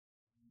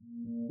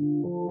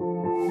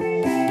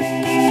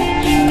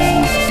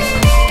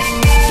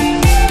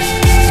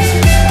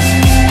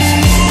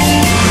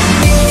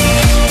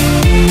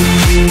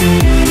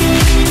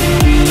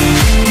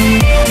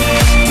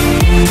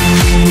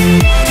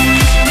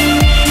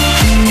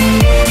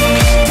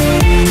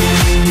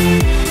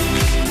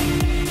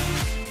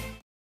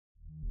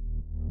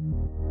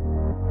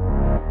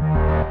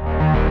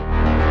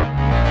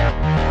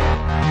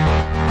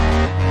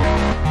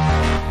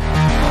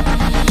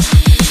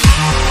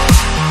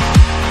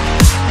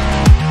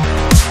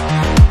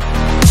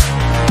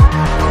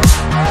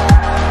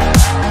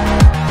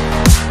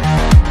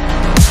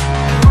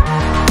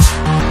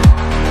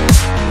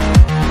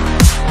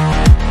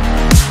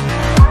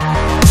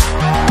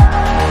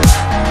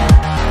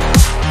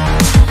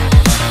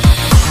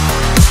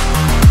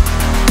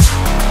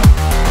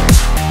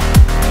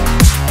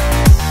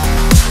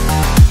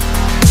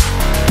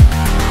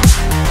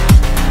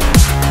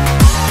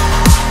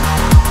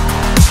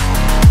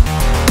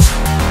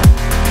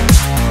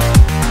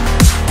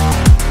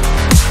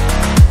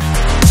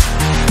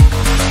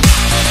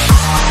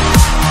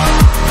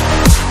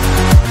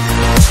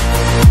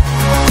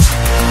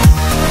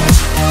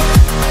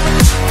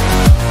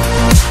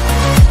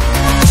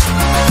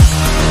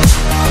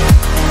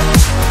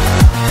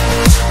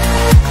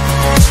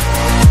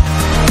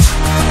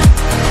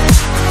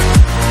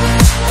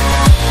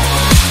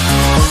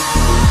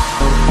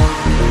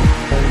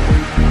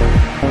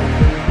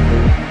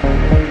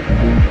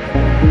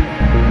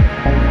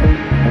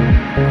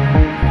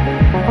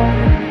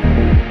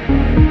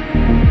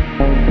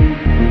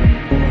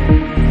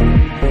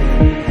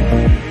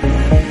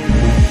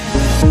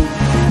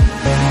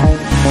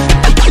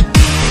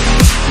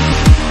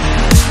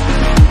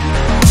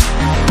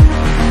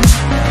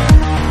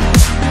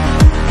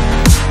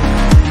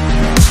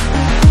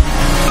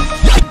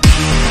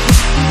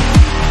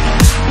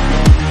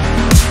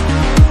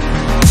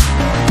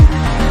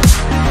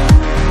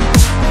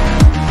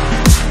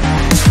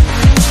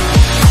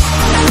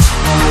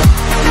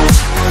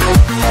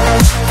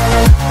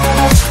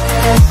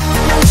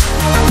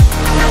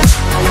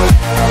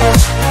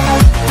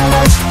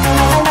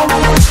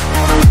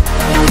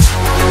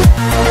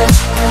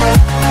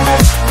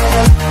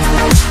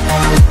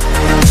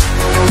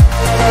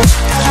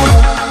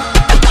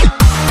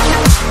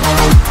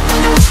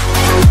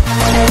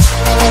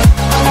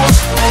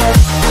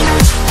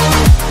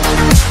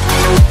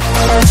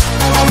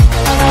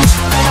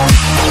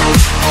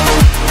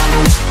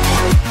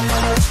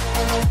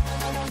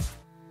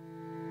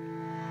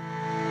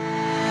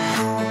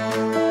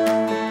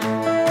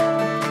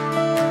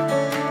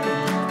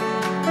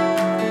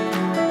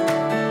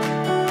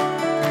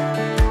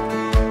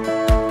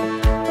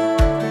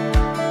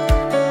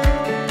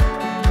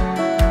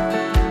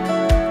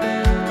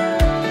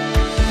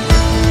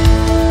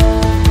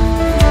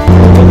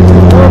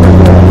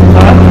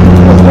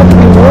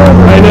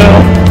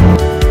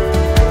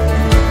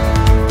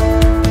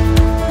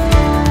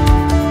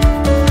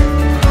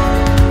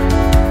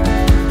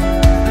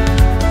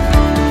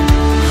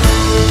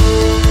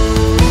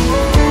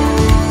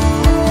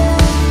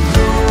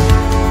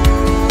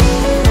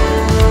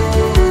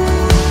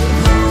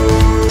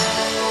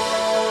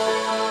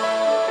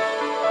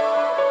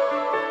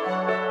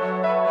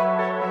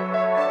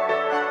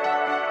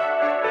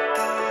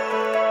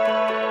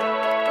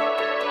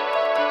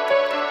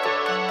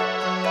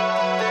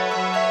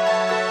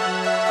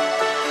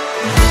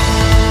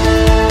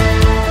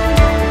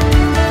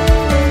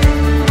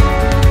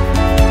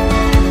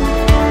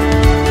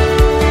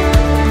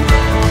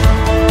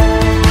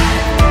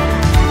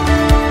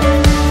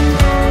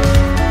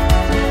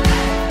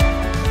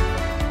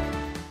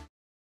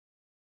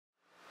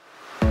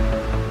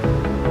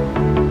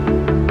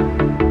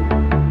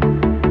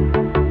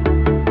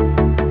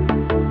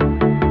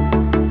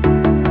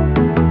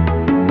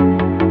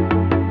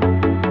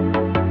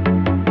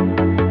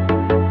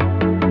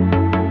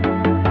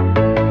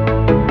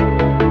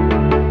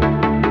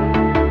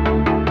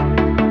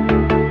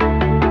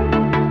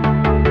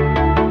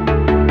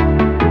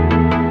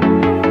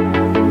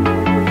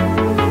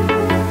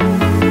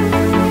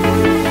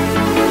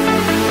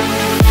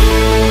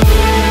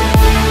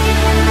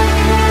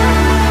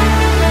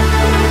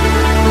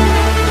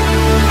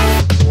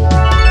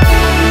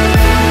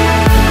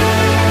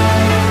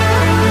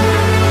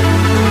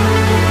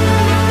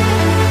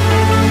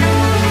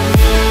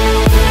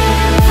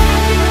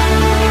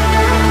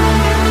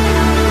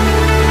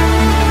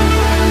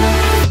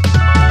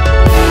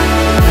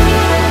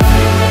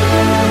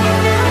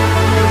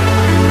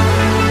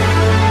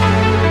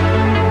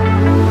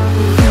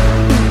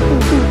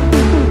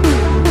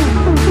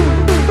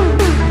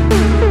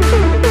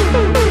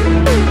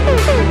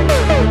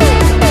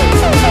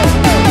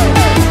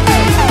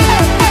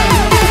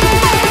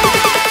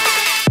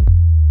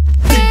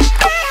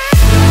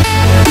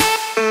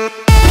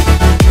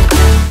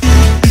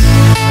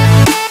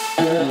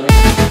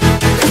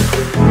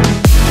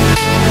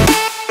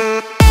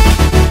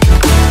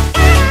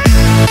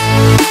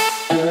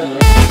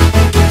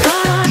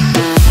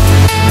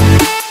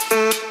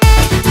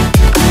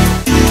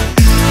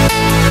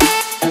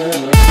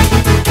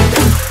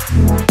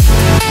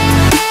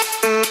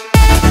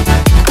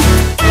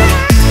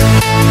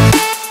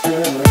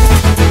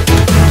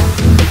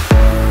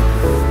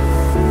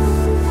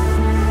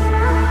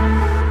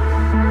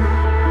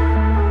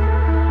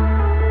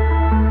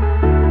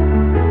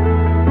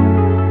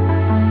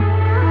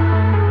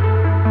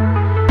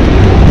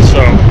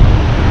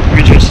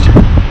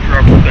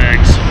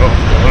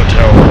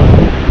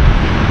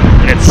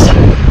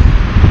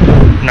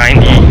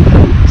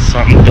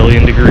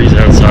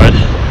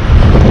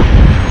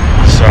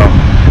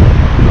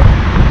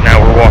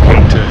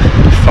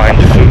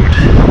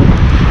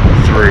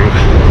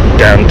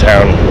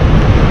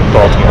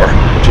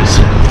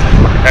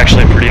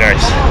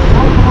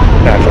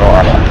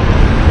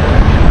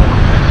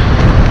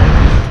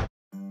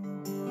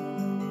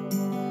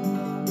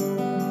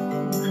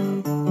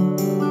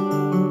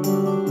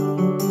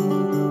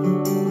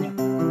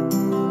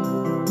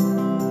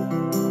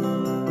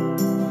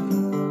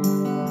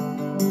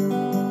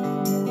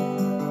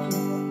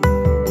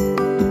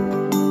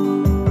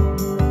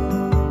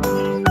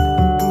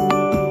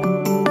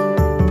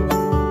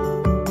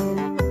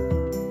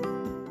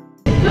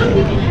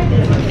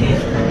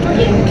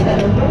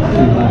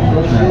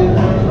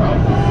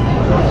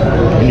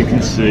you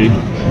can see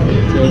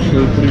it's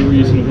actually pretty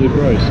reasonably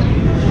priced.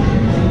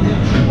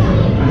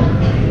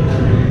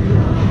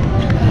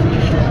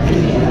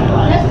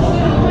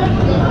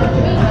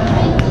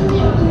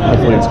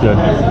 Hopefully it's good.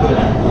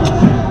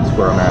 That's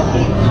where I'm at.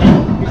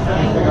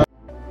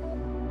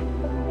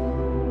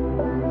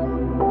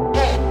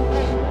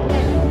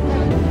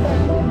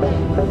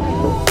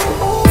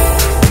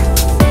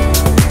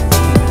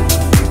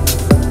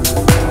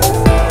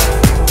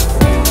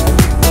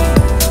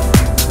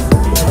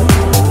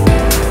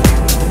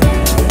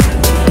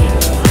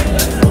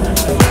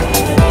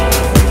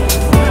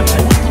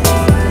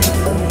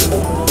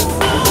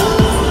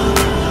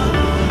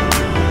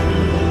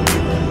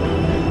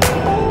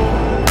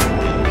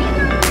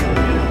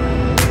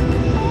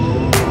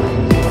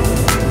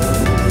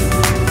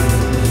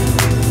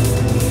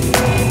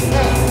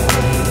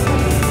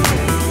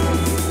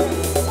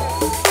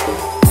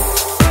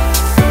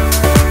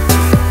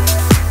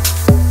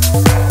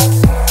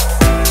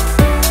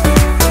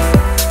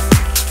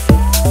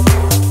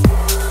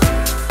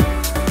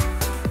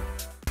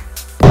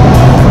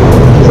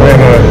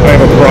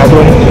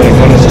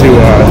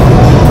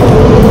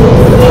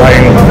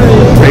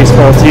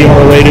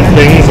 Team-related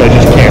things, I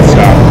just can't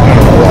stop. I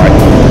don't know why.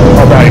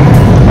 I'll buy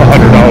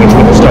 $100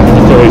 worth of stuff at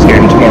the Phillies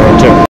game tomorrow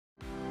too.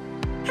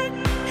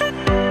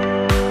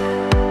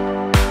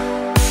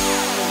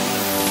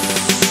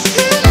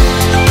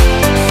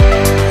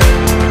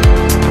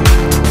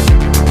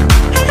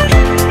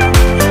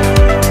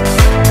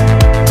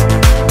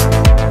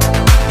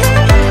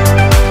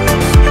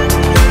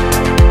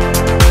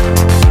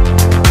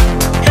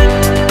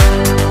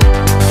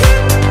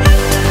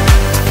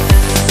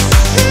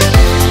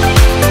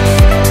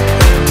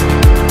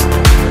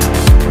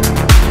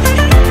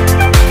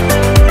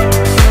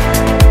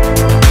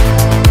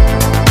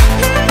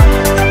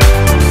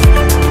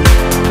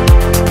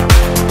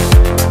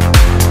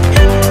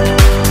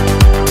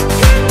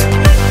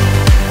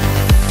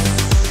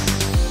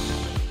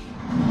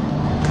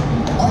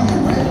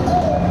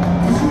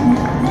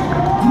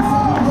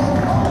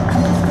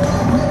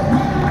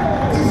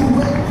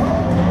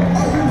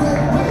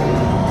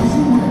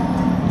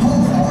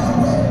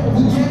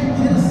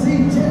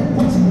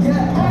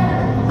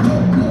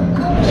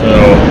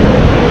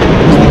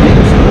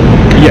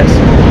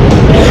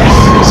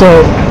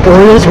 So,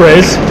 Orioles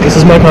Rays, this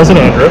is my cousin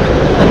Andrew.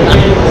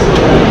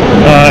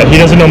 He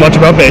doesn't know much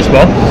about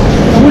baseball.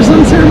 I was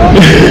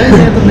unceremonious.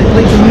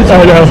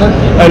 I know.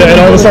 And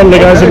all of a sudden the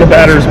guy's in the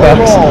batter's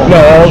box. No,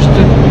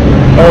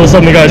 all of a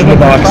sudden the guy's in the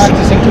box.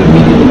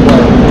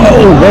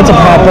 Oh, that's a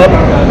pop-up.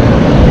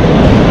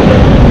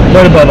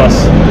 Right above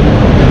us.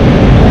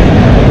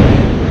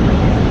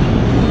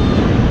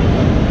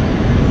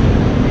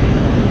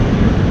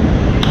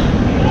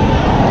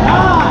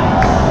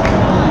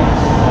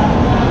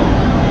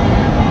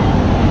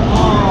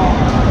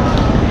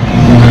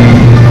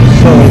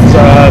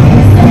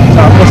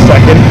 Top of the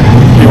second.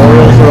 The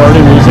Orioles are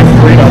already losing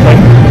 3-0.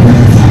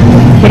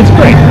 But it's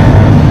great,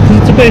 because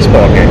it's a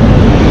baseball game.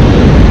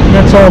 And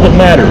that's all that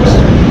matters.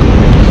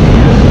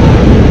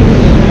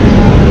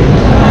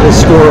 The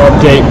score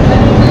update.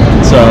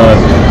 It's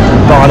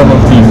bottom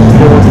of the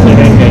 4th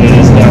inning, and it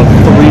is now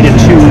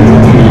 3-2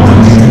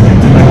 Orioles.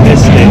 I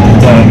missed it,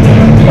 but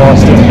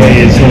Austin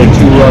Hayes hit a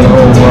 2-run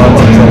home run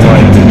to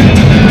right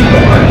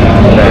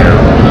there.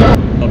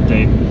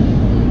 Update.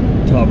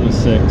 Top of the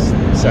 6th.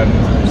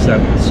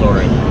 7th,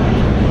 sorry.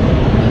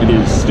 It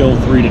is still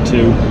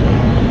 3-2.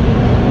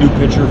 New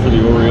pitcher for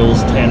the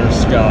Orioles, Tanner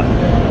Scott.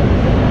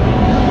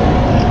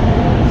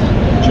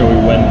 Joey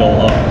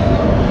Wendell up.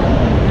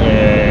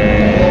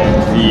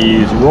 And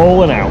he's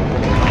rolling out.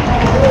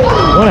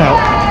 1 out.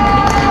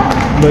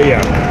 But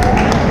yeah,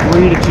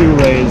 3-2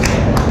 Rays.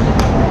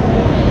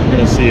 We're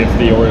gonna see if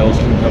the Orioles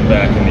can come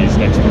back in these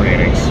next 3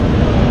 innings.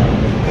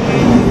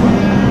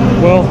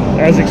 Well,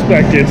 as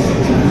expected,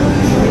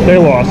 they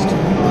lost.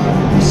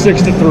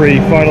 6-3,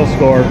 final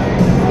score.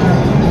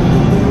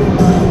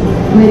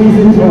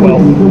 Oh well.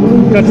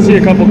 Got to see a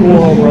couple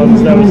cool home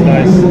runs, that was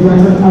nice.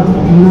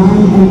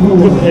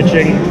 Good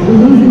pitching,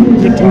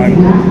 good time.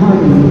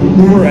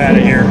 We're out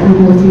of here.